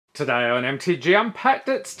Today on MTG Unpacked,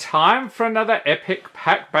 it's time for another epic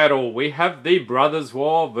pack battle. We have the Brothers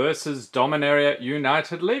War versus Dominaria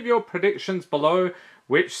United. Leave your predictions below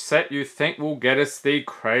which set you think will get us the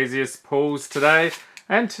craziest pulls today.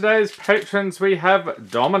 And today's patrons we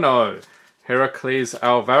have Domino, Heracles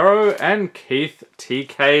Alvaro, and Keith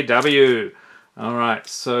TKW. Alright,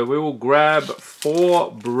 so we will grab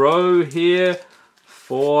 4 Bro here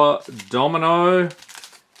for Domino.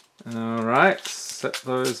 Alright, set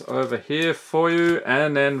those over here for you,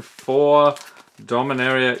 and then 4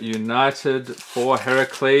 Dominaria United for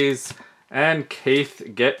Heracles, and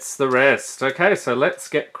Keith gets the rest. Okay, so let's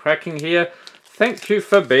get cracking here. Thank you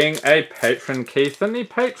for being a patron, Keith, and the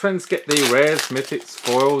patrons get the rares, mythics,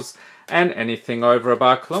 foils, and anything over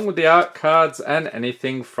 $1, along with the art cards and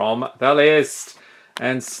anything from the list.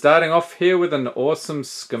 And starting off here with an awesome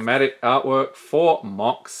schematic artwork for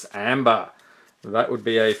Mox Amber. That would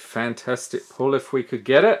be a fantastic pull if we could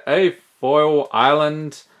get it. A foil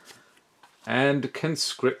island and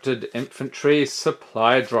conscripted infantry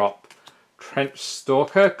supply drop. Trench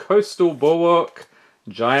Stalker, Coastal Bulwark,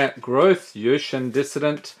 Giant Growth, Yushin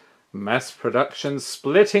Dissident, Mass Production,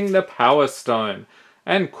 Splitting the Power Stone,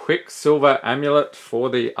 and Quicksilver Amulet for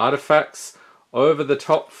the artifacts. Over the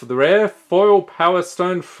top for the rare, Foil Power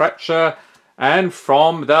Stone Fracture, and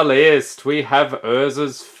from the list we have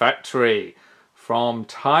Urza's Factory. From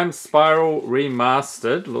Time Spiral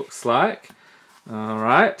Remastered, looks like.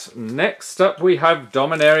 Alright, next up we have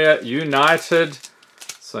Dominaria United.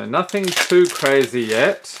 So nothing too crazy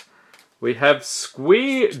yet. We have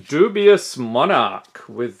Squee Dubious Monarch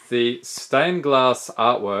with the stained glass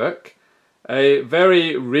artwork. A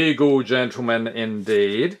very regal gentleman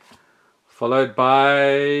indeed. Followed by,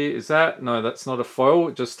 is that? No, that's not a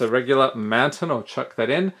foil, just a regular mountain. I'll chuck that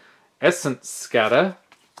in. Essence Scatter.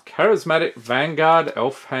 Charismatic Vanguard,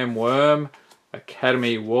 Elfheim Worm,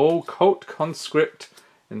 Academy Wall, Cult Conscript,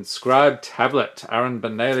 Inscribed Tablet, Aaron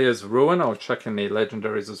Benalia's Ruin, I'll check in the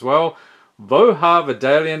legendaries as well, Vohar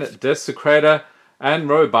Vidalian Desecrator, and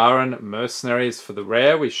Robaran Mercenaries for the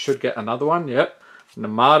rare. We should get another one, yep.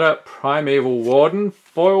 Namada Primeval Warden,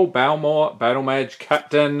 Foil Balmor, Battle Mage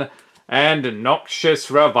Captain, and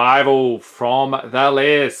Noxious Revival from the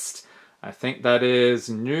list. I think that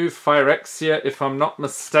is New Phyrexia, if I'm not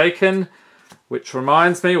mistaken. Which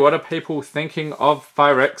reminds me, what are people thinking of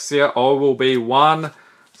Phyrexia? Oh, will be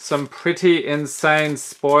some pretty insane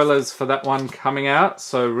spoilers for that one coming out.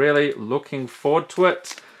 So really looking forward to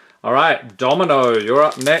it. Alright, Domino, you're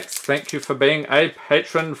up next. Thank you for being a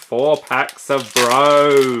patron. 4 packs of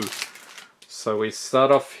Bro. So we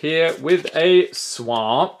start off here with a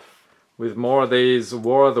swamp. With more of these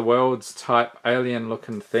War of the Worlds type alien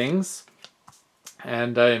looking things.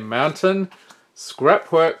 And a mountain,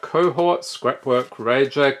 Scrapwork Cohort, Scrapwork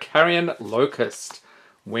Rager, Carrion Locust,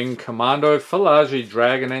 Wing Commando, Philagi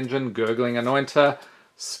Dragon Engine, Gurgling Anointer,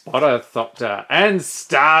 Spotter Thopter, and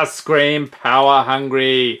Starscream Power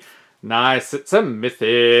Hungry. Nice, it's a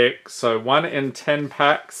mythic. So 1 in 10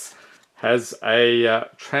 packs has a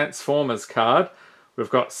Transformers card. We've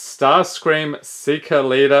got Starscream Seeker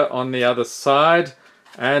Leader on the other side.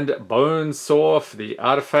 And Bonesaw for the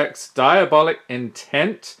artifacts. Diabolic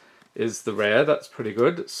Intent is the rare. That's pretty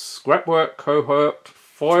good. Scrapwork Cohort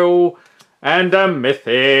Foil. And a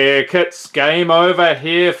mythic. It's game over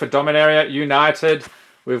here for Dominaria United.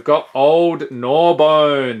 We've got Old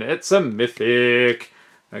Gnawbone. It's a mythic.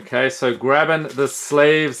 Okay, so grabbing the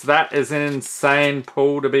sleeves. That is an insane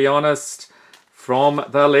pull, to be honest, from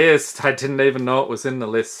the list. I didn't even know it was in the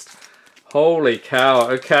list. Holy cow.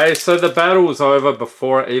 Okay, so the battle's over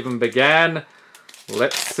before it even began.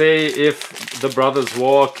 Let's see if the Brothers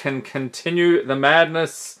War can continue the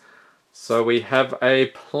madness. So we have a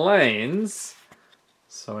Plains.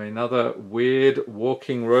 So another weird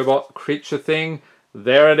walking robot creature thing.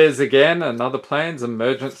 There it is again. Another Plains.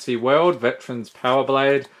 Emergency World. Veterans Power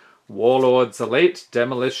Blade. Warlords Elite.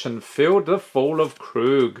 Demolition Field. The Fall of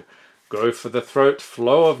Krug. Go for the Throat.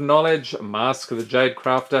 Flow of Knowledge. Mask of the Jade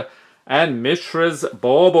Crafter. And Mishra's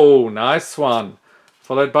Bauble, nice one.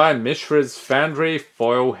 Followed by Mishra's Foundry,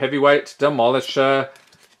 Foil Heavyweight Demolisher.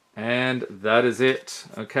 And that is it.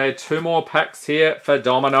 Okay, 2 more packs here for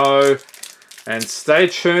Domino. And stay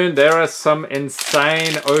tuned, there are some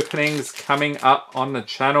insane openings coming up on the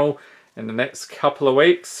channel in the next couple of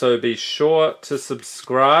weeks. So be sure to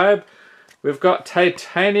subscribe. We've got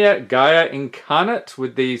Titania Gaia Incarnate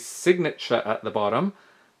with the signature at the bottom.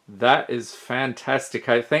 That is fantastic.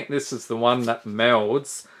 I think this is the one that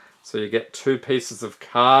melds. So you get 2 pieces of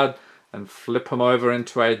card and flip them over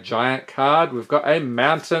into a giant card. We've got a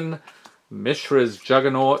mountain, Mishra's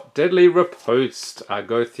Juggernaut, Deadly Riposte,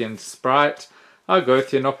 Argothian Sprite,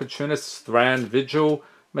 Argothian Opportunist, Thran Vigil,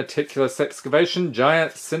 Meticulous Excavation,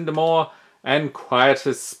 Giant Cindermore, and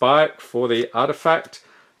Quietus Spike for the artifact.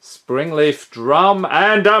 Springleaf Drum,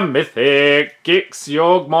 and a Mythic Gix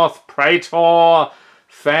Yawgmoth Praetor.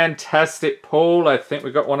 Fantastic pull. I think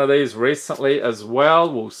we got one of these recently as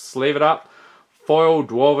well. We'll sleeve it up. Foil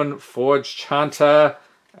Dwarven Forge Chanter,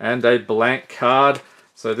 and a blank card.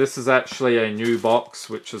 So this is actually a new box,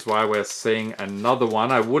 which is why we're seeing another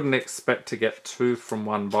one. I wouldn't expect to get two from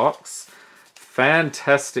one box.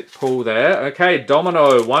 Fantastic pull there. Okay,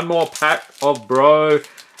 Domino, one more pack of Bro.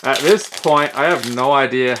 At this point, I have no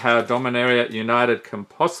idea how Dominaria United can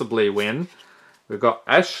possibly win. We've got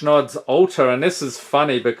Ashnod's Altar, and this is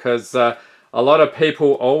funny because a lot of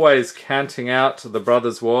people always counting out the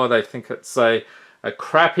Brothers War. They think it's a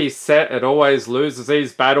crappy set. It always loses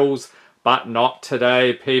these battles. But not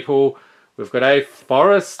today, people. We've got a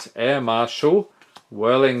Forest Air Marshal,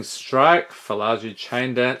 Whirling Strike, Falagi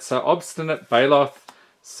Chain Dancer, Obstinate Baloth,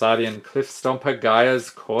 Sardian Cliff Stomper,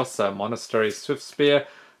 Gaia's Courser, Monastery Swift Spear,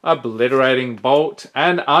 Obliterating Bolt,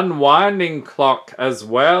 and Unwinding Clock as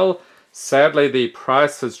well. Sadly, the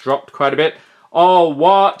price has dropped quite a bit. Oh,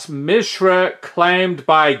 what? Mishra claimed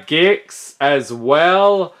by Gix as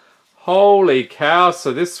well. Holy cow.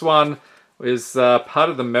 So this one is part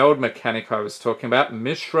of the meld mechanic I was talking about.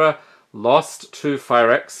 Mishra lost to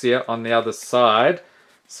Phyrexia on the other side.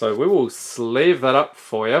 So we will sleeve that up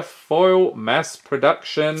for you. Foil Mass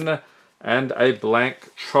Production and a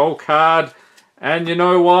blank Troll card. And you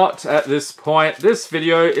know what? At this point, this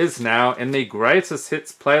video is now in the Greatest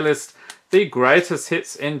Hits playlist. The Greatest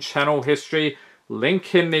Hits in channel history.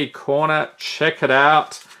 Link in the corner. Check it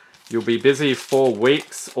out. You'll be busy for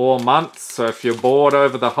weeks or months, so if you're bored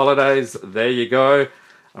over the holidays, there you go.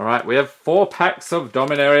 All right, we have 4 packs of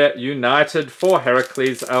Dominaria United for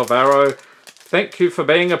Heracles Alvaro. Thank you for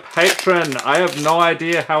being a patron. I have no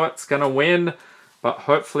idea how it's going to win, but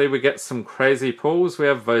hopefully we get some crazy pulls. We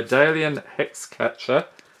have Vodalian Hexcatcher,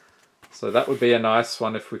 so that would be a nice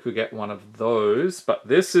one if we could get one of those. But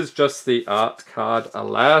this is just the art card,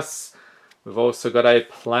 alas. We've also got a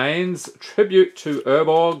Plains, Tribute to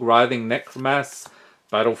Urborg, Writhing Necromass,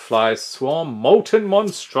 Battlefly Swarm, Molten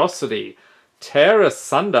Monstrosity, Tear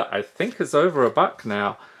Asunder, I think is over $1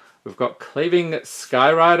 now. We've got Cleaving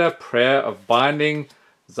Skyrider, Prayer of Binding,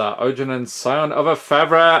 Zar-Ogenin, Scion of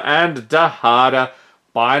Afavra, and Dahada,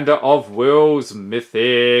 Binder of Wills,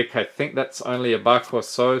 Mythic. I think that's only $1 or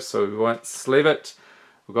so, so we won't sleeve it.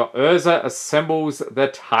 We've got Urza Assembles the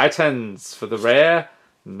Titans for the rare.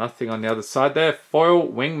 Nothing on the other side there. Foil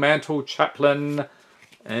Wingmantle Chaplain.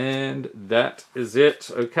 And that is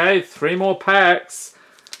it. Okay, 3 more packs.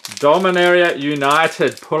 Dominaria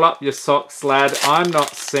United. Pull up your socks, lad. I'm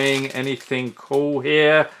not seeing anything cool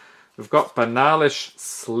here. We've got Banalish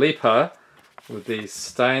Sleeper with the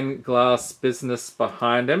stained glass business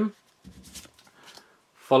behind him.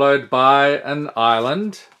 Followed by an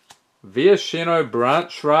Island. Viashino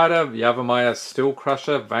Branch Rider. Yavimaya Steel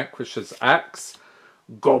Crusher. Vanquisher's Axe.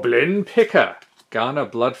 Goblin Picker, Garner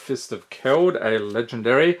Bloodfist of Keld, a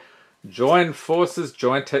legendary, Join Forces,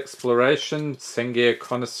 Joint Exploration, Sengir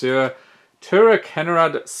Connoisseur, Tura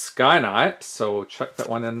Kenarad Sky Knight, so we'll chuck that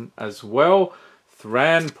one in as well,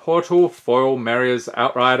 Thran Portal, Foil Maria's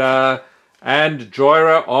Outrider, and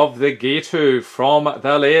Joyra of the Gitu from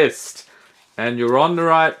the list. And you're on the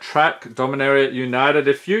right track, Dominaria United.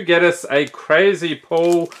 If you get us a crazy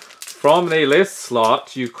pull from the list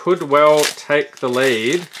slot, you could well take the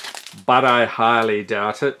lead, but I highly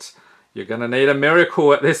doubt it. You're going to need a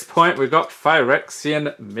miracle at this point. We've got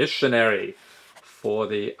Phyrexian Missionary for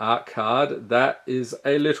the art card. That is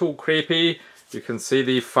a little creepy. You can see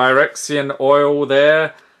the Phyrexian oil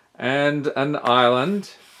there and an island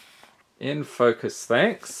in focus,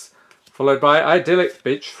 thanks. Followed by Idyllic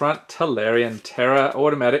Beachfront, Talarian Terror,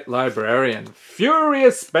 Automatic Librarian,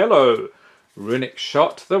 Furious Bellow, Runic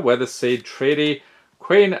Shot, the Weatherseed Treaty,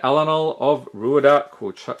 Queen Alanal of Ruadak,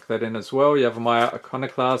 we'll chuck that in as well, Yavimaya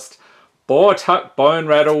Iconoclast, Bortuck Bone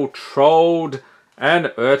Rattle, Trolled,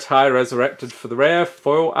 and Urtai Resurrected for the rare,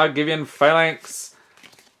 Foil Argivian Phalanx,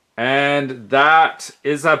 and that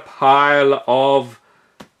is a pile of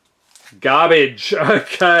garbage.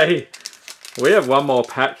 Okay, we have one more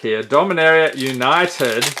pack here. Dominaria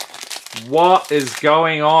United. What is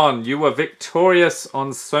going on? You were victorious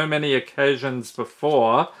on so many occasions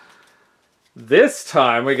before. This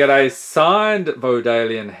time we get a signed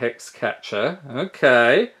Vodalian Hexcatcher.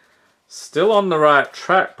 Okay. Still on the right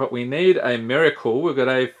track, but we need a miracle. We've got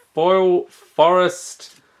a Foil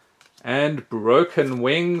Forest and Broken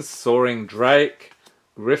Wings, Soaring Drake,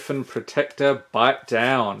 Griffin Protector, Bite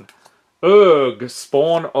Down. Urg,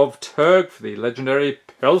 Spawn of Turg for the legendary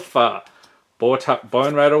Pilfer. Bought up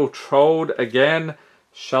Bone Rattle, trolled again.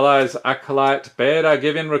 Shell-Eyes, Acolyte, Beta,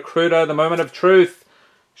 give in Recruiter, the Moment of Truth.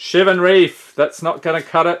 Shivan Reef, that's not going to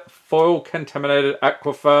cut it. Foil, Contaminated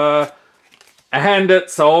Aquifer. And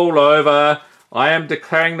it's all over. I am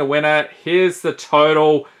declaring the winner. Here's the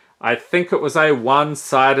total. I think it was a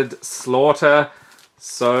one-sided slaughter.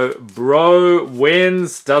 So Bro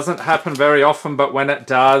wins. Doesn't happen very often, but when it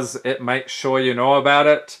does, it makes sure you know about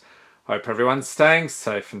it. Hope everyone's staying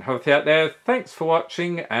safe and healthy out there. Thanks for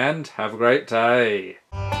watching and have a great day.